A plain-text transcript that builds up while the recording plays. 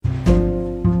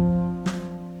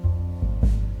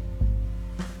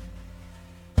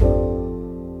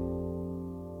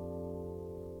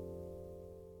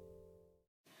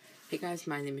guys,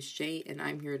 my name is Jay, and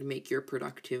I'm here to make your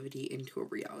productivity into a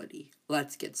reality.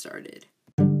 Let's get started.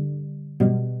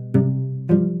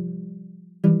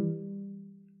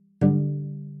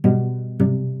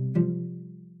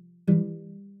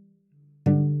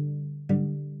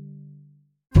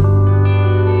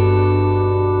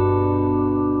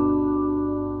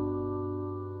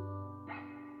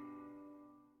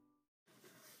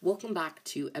 Welcome back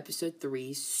to episode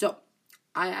 3. So,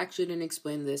 I actually didn't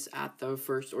explain this at the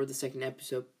first or the second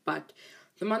episode, but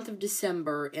the month of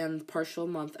December and the partial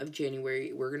month of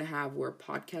January, we're going to have where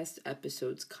podcast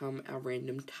episodes come at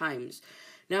random times.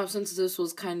 Now, since this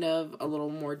was kind of a little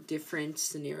more different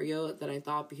scenario than I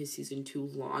thought because season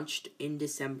 2 launched in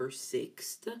December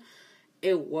 6th,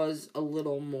 it was a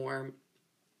little more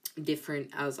different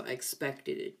as I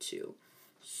expected it to.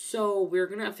 So, we're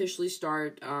going to officially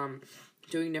start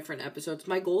doing different episodes.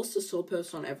 My goal is to still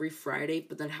post on every Friday,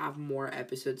 but then have more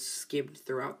episodes skimmed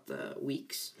throughout the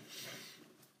weeks.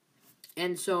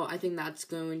 And so I think that's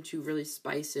going to really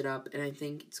spice it up, and I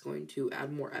think it's going to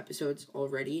add more episodes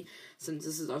already, since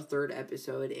this is our 3rd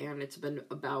episode, and it's been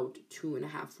about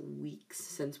 2.5 weeks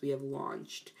since we have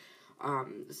launched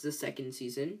the 2nd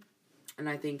season. And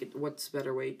I think what's a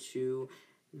better way to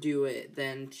do it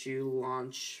than to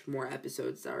launch more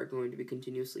episodes that are going to be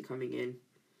continuously coming in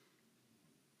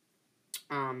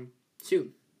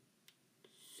soon.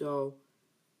 So,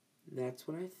 that's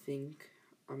what I think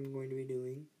I'm going to be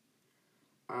doing.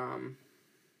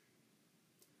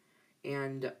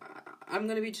 And I'm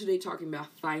going to be today talking about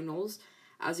finals.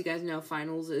 As you guys know,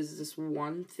 finals is this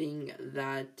one thing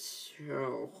that,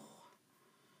 oh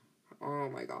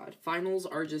my god. Finals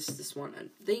are just this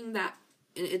one thing that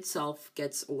in itself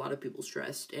gets a lot of people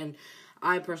stressed. And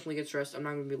I personally get stressed. I'm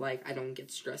not going to be like, I don't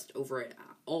get stressed over it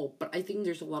at all. But I think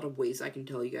there's a lot of ways I can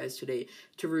tell you guys today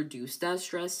to reduce that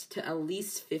stress to at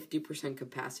least 50%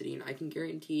 capacity. And I can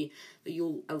guarantee that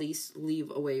you'll at least leave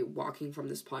away walking from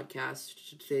this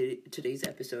podcast to today's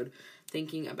episode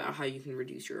thinking about how you can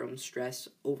reduce your own stress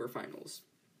over finals.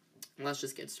 Let's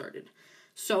just get started.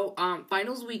 So,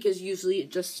 finals week is usually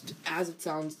just, as it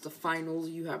sounds, the finals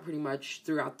you have pretty much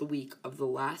throughout the week of the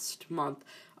last month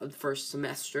of the first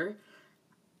semester.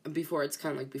 Before, it's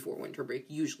kind of like before winter break,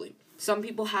 usually. Some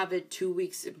people have it 2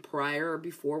 weeks prior or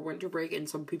before winter break, and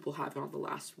some people have it on the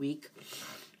last week.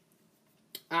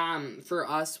 For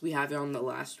us, we have it on the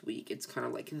last week. It's kind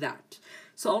of like that.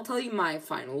 So, I'll tell you my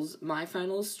finals. My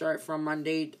finals start from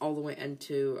Monday all the way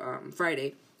into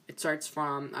Friday. It starts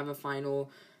from, I have a final,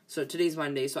 so today's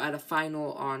Monday, so I had a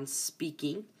final on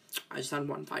speaking. I just had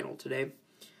one final today.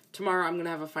 Tomorrow, I'm going to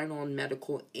have a final on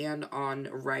medical and on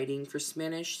writing for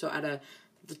Spanish. So,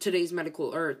 today's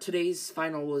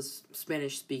final was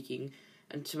Spanish speaking,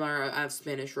 and tomorrow I have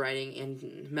Spanish writing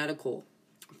and medical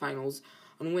finals.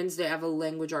 On Wednesday, I have a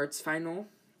language arts final,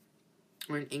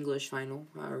 or an English final,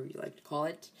 however you like to call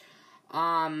it.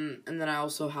 And then I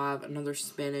also have another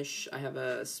Spanish. I have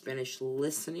a Spanish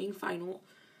listening final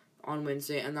on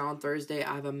Wednesday, and then on Thursday,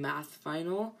 I have a math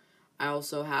final. I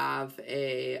also have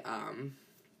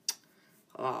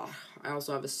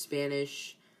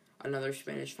another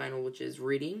Spanish final, which is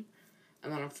reading.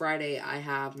 And then on Friday, I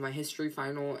have my history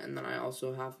final, and then I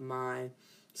also have my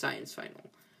science final.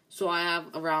 So I have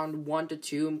around 1 to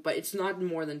 2, but it's not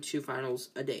more than 2 finals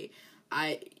a day.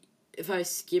 If I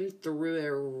skim through it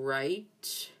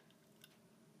right,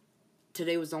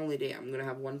 today was the only day I'm going to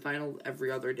have 1 final.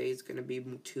 Every other day is going to be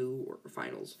 2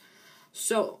 finals.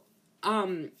 So,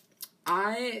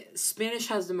 Spanish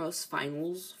has the most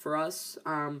finals for us.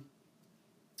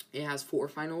 It has 4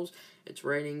 finals. It's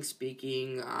writing,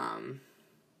 speaking,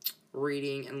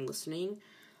 reading, and listening.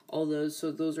 All those.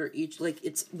 So those are each,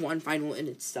 it's 1 final in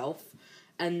itself.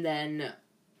 And then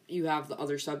you have the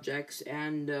other subjects,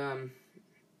 and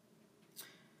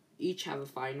each have a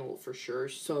final for sure.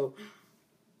 So,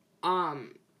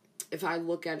 if I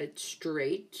look at it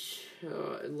straight,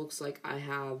 it looks like I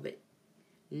have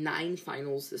 9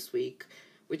 finals this week,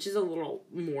 which is a little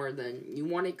more than you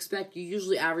want to expect. You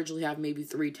usually averagely have maybe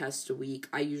 3 tests a week.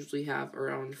 I usually have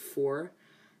around 4,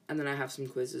 and then I have some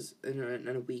quizzes in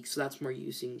a week, so that's more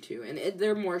using too. And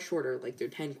they're more shorter, they're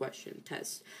 10-question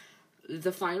tests.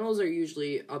 The finals are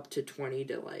usually up to 20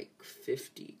 to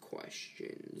 50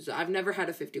 questions. I've never had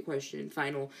a 50-question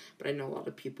final, but I know a lot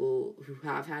of people who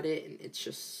have had it, and it's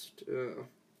just,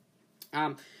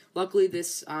 luckily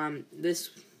this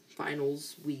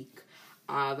finals week,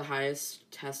 the highest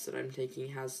test that I'm taking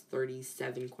has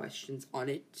 37 questions on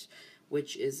it,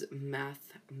 which is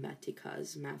math.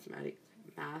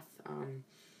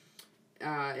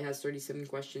 It has 37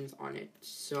 questions on it.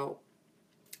 So,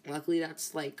 luckily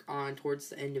that's on towards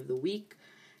the end of the week.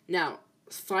 Now,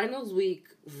 finals week,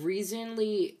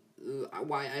 recently,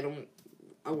 why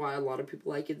a lot of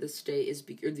people like it this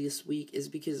week is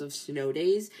because of snow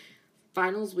days.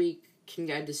 Finals week can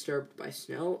get disturbed by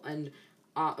snow, and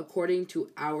according to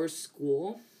our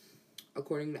school,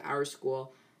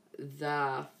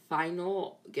 the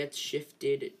final gets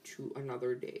shifted to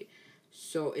another day.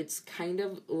 So it's kind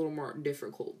of a little more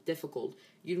difficult.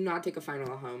 You do not take a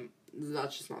final at home.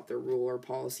 That's just not their rule or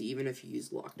policy. Even if you use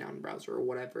lockdown browser or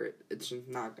whatever, it's just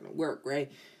not going to work, right?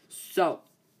 So,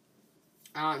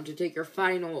 to take your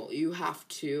final, you have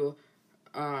to,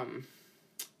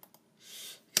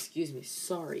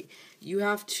 you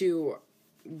have to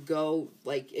go,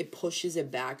 like, it pushes it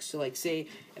back. So, like, say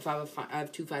if I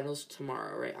have 2 finals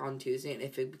tomorrow, right, on Tuesday, and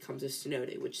if it becomes a snow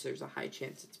day, which there's a high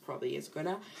chance it's probably is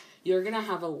gonna, you're gonna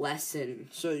have a lesson.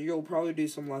 So you'll probably do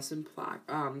some lesson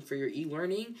for your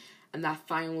e-learning, and that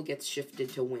final gets shifted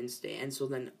to Wednesday, and so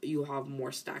then you have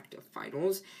more stacked of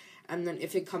finals. And then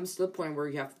if it comes to the point where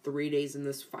you have 3 days in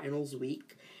this finals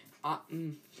week,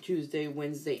 Tuesday,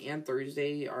 Wednesday, and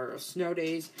Thursday are snow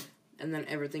days, and then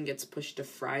everything gets pushed to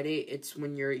Friday, it's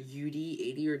when your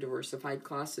UD80 or diversified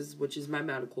classes, which is my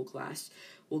medical class,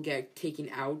 will get taken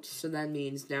out. So that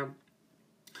means now,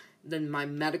 then my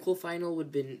medical final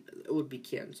would be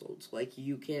canceled. Like,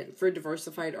 you can't, for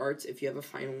diversified arts, if you have a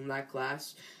final in that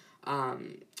class,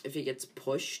 if it gets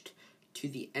pushed to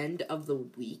the end of the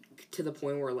week, to the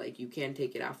point where, like, you can't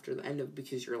take it after the end of,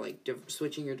 because you're, like,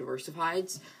 switching your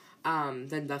diversifieds,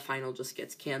 then the final just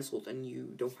gets canceled, and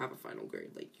you don't have a final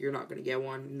grade. Like, you're not gonna get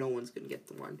one, no one's gonna get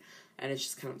the one, and it's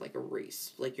just kind of like a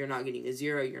race. Like, you're not getting a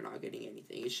 0, you're not getting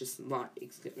anything, it's just not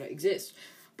gonna exist.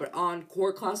 But on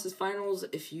core classes finals,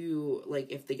 if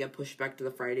they get pushed back to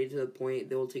the Friday, to the point,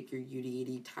 they will take your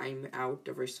UD80 time out,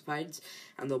 diversifieds,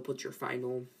 and they'll put your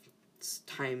final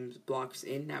time blocks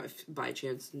in. Now, if by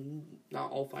chance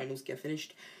not all finals get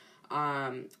finished,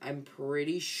 I'm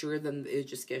pretty sure then it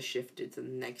just gets shifted to the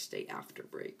next day after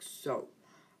break. So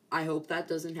I hope that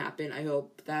doesn't happen. I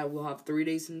hope that we'll have 3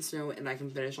 days in snow and I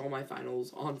can finish all my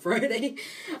finals on Friday.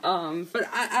 But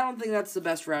I don't think that's the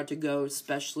best route to go,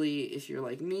 especially if you're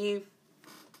like me,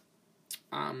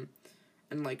 and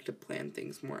like to plan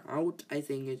things more out. I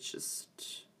think it's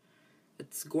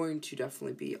going to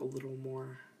definitely be a little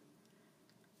more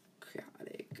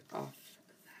chaotic off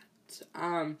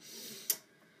that.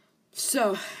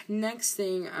 So next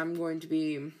thing I'm going to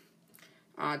be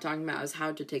talking about is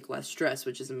how to take less stress,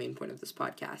 which is the main point of this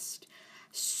podcast.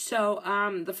 So,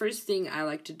 the first thing I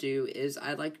like to do is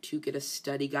I like to get a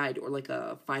study guide or like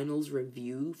a finals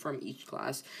review from each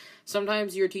class.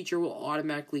 Sometimes your teacher will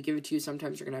automatically give it to you,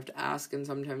 sometimes you're going to have to ask, and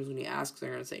sometimes when you ask,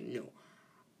 they're going to say no.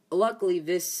 Luckily,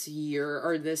 this year,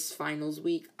 or this finals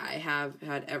week, I have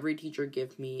had every teacher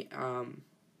give me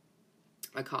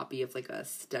a copy of like a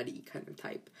study kind of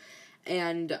type.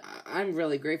 And I'm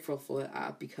really grateful for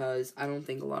that, because I don't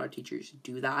think a lot of teachers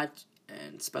do that,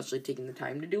 and especially taking the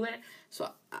time to do it. So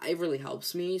it really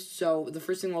helps me. So the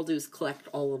first thing I'll do is collect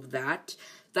all of that.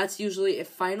 That's usually, if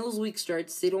finals week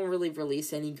starts, they don't really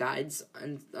release any guides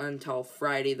until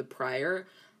Friday the prior.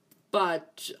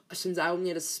 But since I only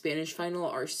had a Spanish final,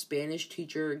 our Spanish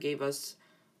teacher gave us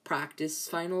practice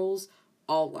finals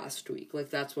all last week. Like,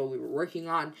 that's what we were working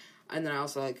on. And then I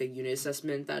also like a unit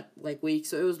assessment that like week.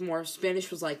 So it was more, Spanish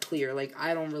was like clear. Like,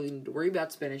 I don't really need to worry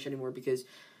about Spanish anymore because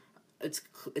it's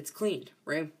cleaned,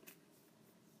 right?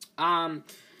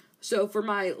 So for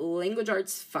my language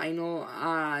arts final,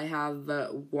 I have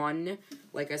one,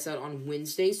 like I said, on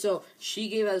Wednesday. So she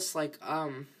gave us like a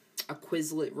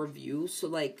Quizlet review. So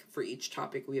like for each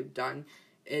topic we have done,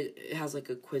 it has like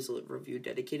a Quizlet review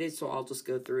dedicated, so I'll just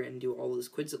go through and do all those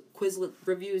Quizlet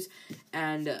reviews,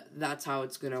 and that's how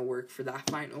it's gonna work for that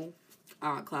final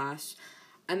class.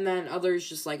 And then others,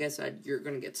 just like I said, you're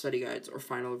gonna get study guides or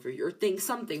final review or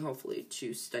something hopefully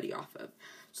to study off of.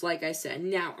 So like I said,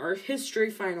 now our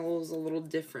history final is a little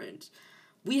different.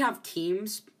 We have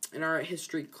teams in our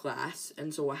history class,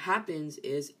 and so what happens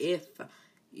is if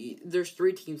there's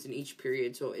 3 teams in each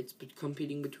period, so it's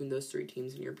competing between those 3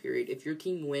 teams in your period. If your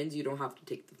team wins, you don't have to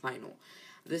take the final.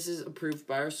 This is approved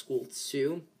by our school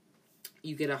too.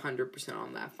 You get 100%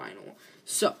 on that final.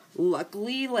 So,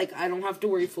 luckily, like, I don't have to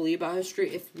worry fully about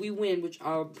history. If we win, which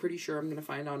I'm pretty sure I'm going to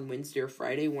find on Wednesday or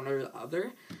Friday, one or the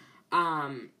other,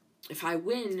 if I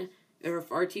win, or if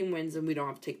our team wins, then we don't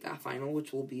have to take that final,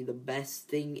 which will be the best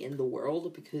thing in the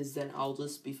world, because then I'll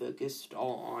just be focused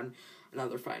all on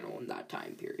another final in that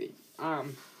time period,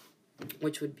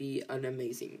 which would be an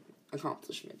amazing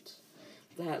accomplishment.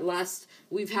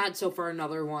 We've had so far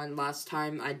another one. Last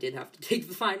time I did have to take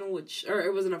the final, or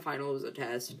it wasn't a final, it was a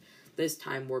test. This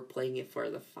time we're playing it for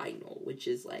the final, which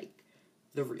is like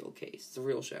the real case, the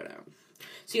real showdown.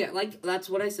 So yeah, like, that's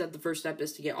what I said. The first step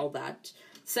is to get all that.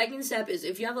 Second step is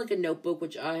if you have, like, a notebook,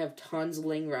 which I have tons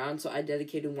laying around, so I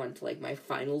dedicated one to, like, my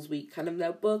finals week kind of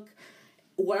notebook.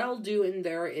 What I'll do in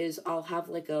there is I'll have,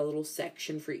 like, a little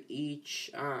section for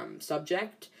each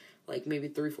subject, like, maybe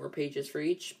 3-4 pages for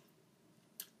each,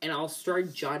 and I'll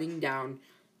start jotting down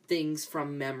things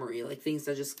from memory, like, things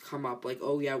that just come up, like,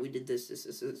 oh, yeah, we did this.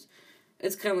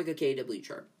 It's kind of like a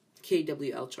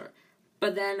KWL chart.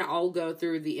 But then I'll go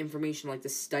through the information, like the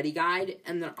study guide,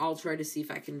 and then I'll try to see if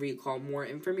I can recall more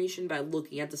information by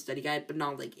looking at the study guide, but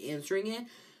not, like, answering it,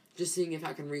 just seeing if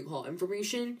I can recall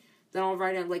information. Then I'll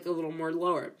write it, like, a little more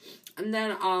lower. And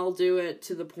then I'll do it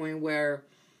to the point where,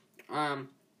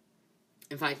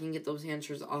 if I can get those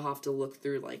answers, I'll have to look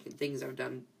through, like, things I've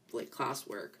done, like,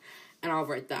 classwork, and I'll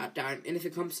write that down. And if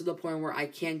it comes to the point where I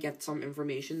can't get some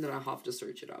information, then I'll have to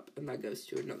search it up, and that goes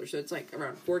to another. So it's, like,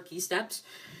 around 4 key steps,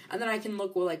 and then I can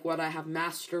look, like, what I have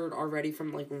mastered already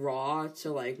from, like, raw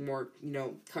to, like, more,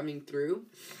 coming through.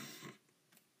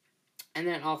 And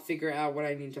then I'll figure out what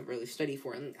I need to really study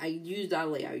for. And I use that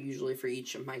layout usually for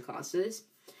each of my classes.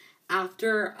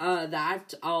 After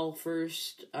that, I'll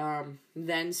first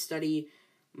then study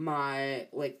my,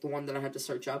 like, the one that I had to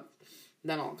search up.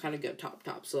 Then I'll kind of go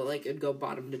top. So, like, it'd go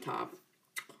bottom to top.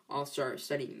 I'll start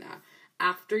studying that.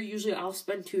 After, usually I'll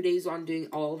spend 2 days on doing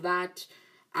all of that.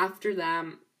 After that,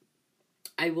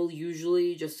 I will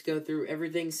usually just go through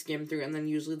everything, skim through, and then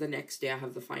usually the next day I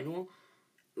have the final.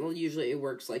 Well, usually it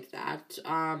works like that.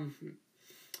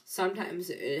 Sometimes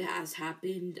it has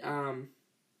happened,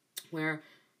 where,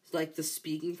 like, the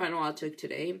speaking final I took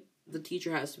today, the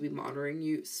teacher has to be monitoring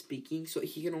you speaking, so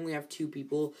he can only have 2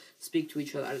 people speak to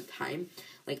each other at a time.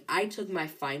 Like, I took my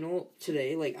final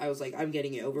today, like, I was like, I'm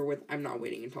getting it over with, I'm not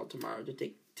waiting until tomorrow to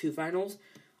take 2 finals.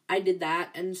 I did that,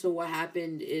 and so what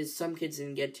happened is some kids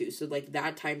didn't get to, so, like,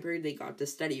 that time period, they got to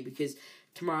study, because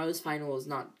tomorrow's final is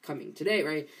not coming today,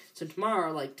 right? So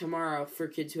tomorrow, for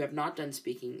kids who have not done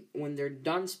speaking, when they're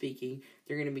done speaking,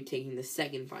 they're going to be taking the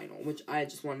second final, which I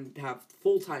just wanted to have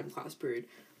full-time class period,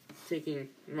 taking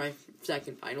my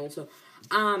second final. So,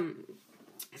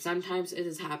 sometimes it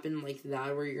has happened like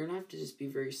that, where you're going to have to just be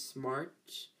very smart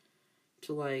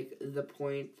to, like, the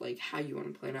point, like, how you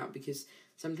want to plan out, because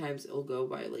sometimes it'll go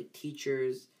by, like,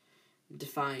 teachers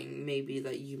defying maybe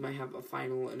that you might have a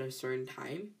final in a certain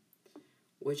time,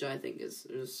 which I think is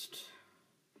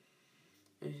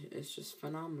just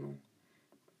phenomenal.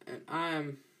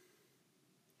 And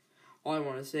all I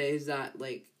want to say is that,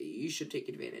 like, you should take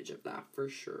advantage of that for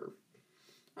sure.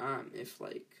 If,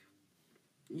 like,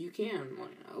 you can.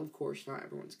 Like, of course, not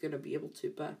everyone's gonna be able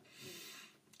to, but,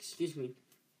 excuse me.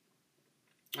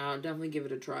 Definitely give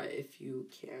it a try if you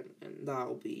can, and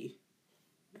that'll be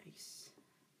nice.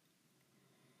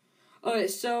 Okay,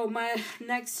 so my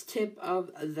next tip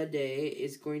of the day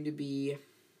is going to be,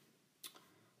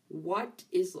 what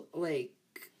is, like,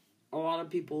 a lot of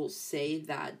people say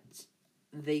that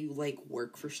they, like,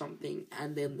 work for something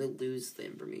and then they lose the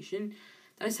information.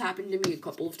 That has happened to me a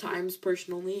couple of times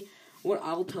personally. What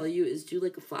I'll tell you is do,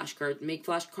 like, a flashcard. Make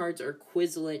flashcards, or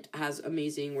Quizlet has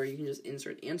amazing where you can just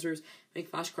insert answers.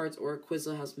 Make flashcards, or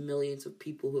Quizlet has millions of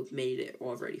people who have made it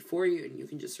already for you, and you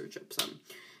can just search up some.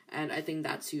 And I think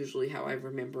that's usually how I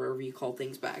remember or recall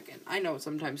things back. And I know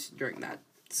sometimes during that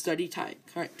study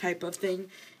type of thing,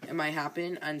 it might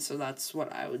happen. And so that's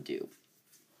what I would do.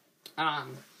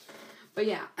 But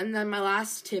yeah, and then my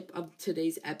last tip of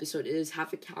today's episode is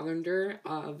have a calendar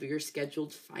of your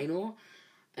scheduled final.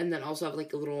 And then also have,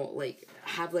 like, a little, like,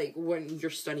 when you're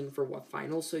studying for what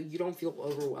final, so you don't feel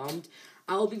overwhelmed.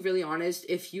 I'll be really honest,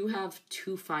 if you have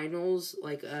 2 finals,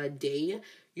 like, a day,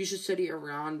 you should study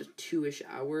around 2-ish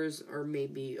hours, or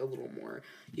maybe a little more.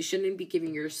 You shouldn't be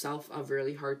giving yourself a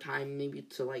really hard time, maybe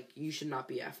to, like, you should not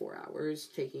be at 4 hours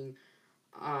taking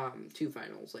 2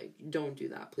 finals. Like, don't do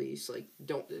that, please. Like,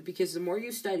 don't, because the more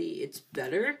you study, it's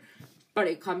better. But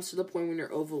it comes to the point when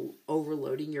you're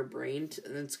overloading your brain,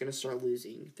 and it's going to start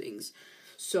losing things.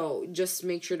 So just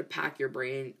make sure to pack your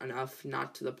brain enough,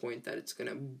 not to the point that it's going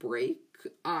to break,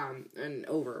 and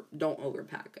don't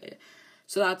overpack it.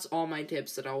 So that's all my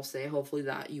tips that I'll say. Hopefully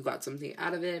that you got something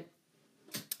out of it.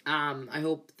 I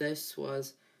hope this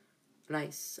was a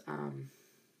nice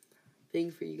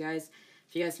thing for you guys.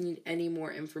 If you guys need any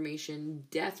more information,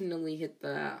 definitely hit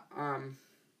the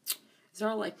is there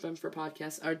a like button for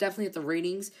podcasts? Or definitely hit the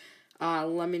ratings.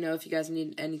 Let me know if you guys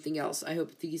need anything else. I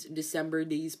hope these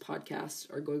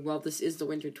podcasts are going well. This is the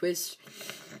Winter Twist.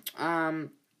 And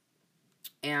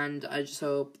I just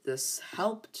hope this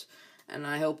helped. And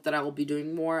I hope that I will be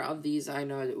doing more of these. I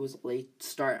know it was a late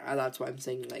start. That's why I'm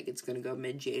saying, like, it's going to go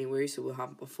mid-January, so we'll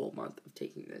have a full month of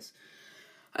taking this.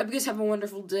 I hope you guys have a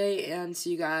wonderful day, and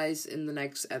see you guys in the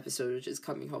next episode, which is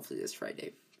coming hopefully this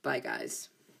Friday. Bye, guys.